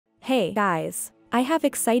Hey guys, I have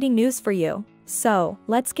exciting news for you. So,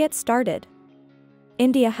 let's get started.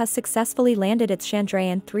 India has successfully landed its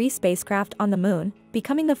Chandrayaan-3 spacecraft on the moon,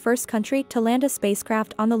 becoming the first country to land a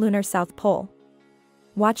spacecraft on the lunar South Pole.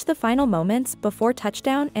 Watch the final moments before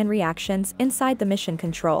touchdown and reactions inside the mission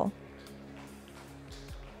control.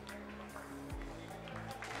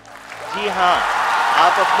 जी हाँ,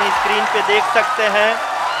 आप अपनी screen पे देख सकते हैं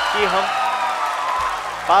कि हम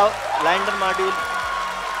lander module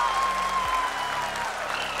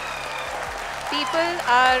People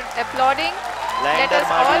are applauding. Let us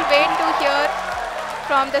all wait to hear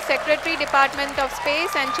from the Secretary Department of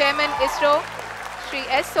Space and Chairman ISRO, Shri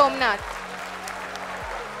S. Somnath.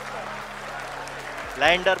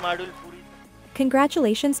 Lander module पूरी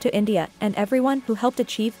Congratulations to India and everyone who helped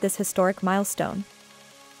achieve this historic milestone.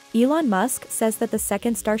 Elon Musk says that the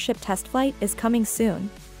second Starship test flight is coming soon.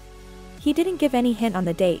 He didn't give any hint on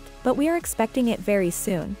the date, but we are expecting it very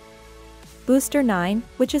soon. Booster 9,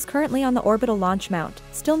 which is currently on the orbital launch mount,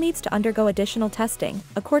 still needs to undergo additional testing,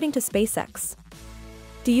 according to SpaceX.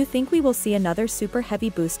 Do you think we will see another super heavy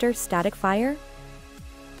booster static fire?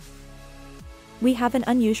 We have an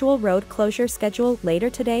unusual road closure schedule later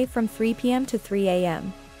today from 3 p.m. to 3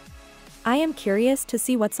 a.m. I am curious to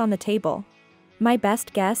see what's on the table. My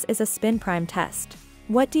best guess is a spin prime test.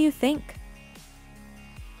 What do you think?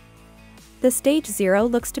 The Stage 0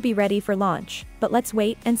 looks to be ready for launch, but let's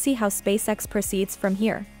wait and see how SpaceX proceeds from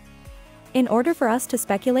here. In order for us to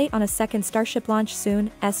speculate on a second Starship launch soon,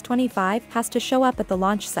 S-25 has to show up at the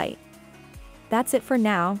launch site. That's it for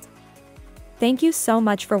now. Thank you so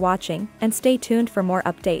much for watching, and stay tuned for more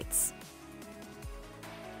updates.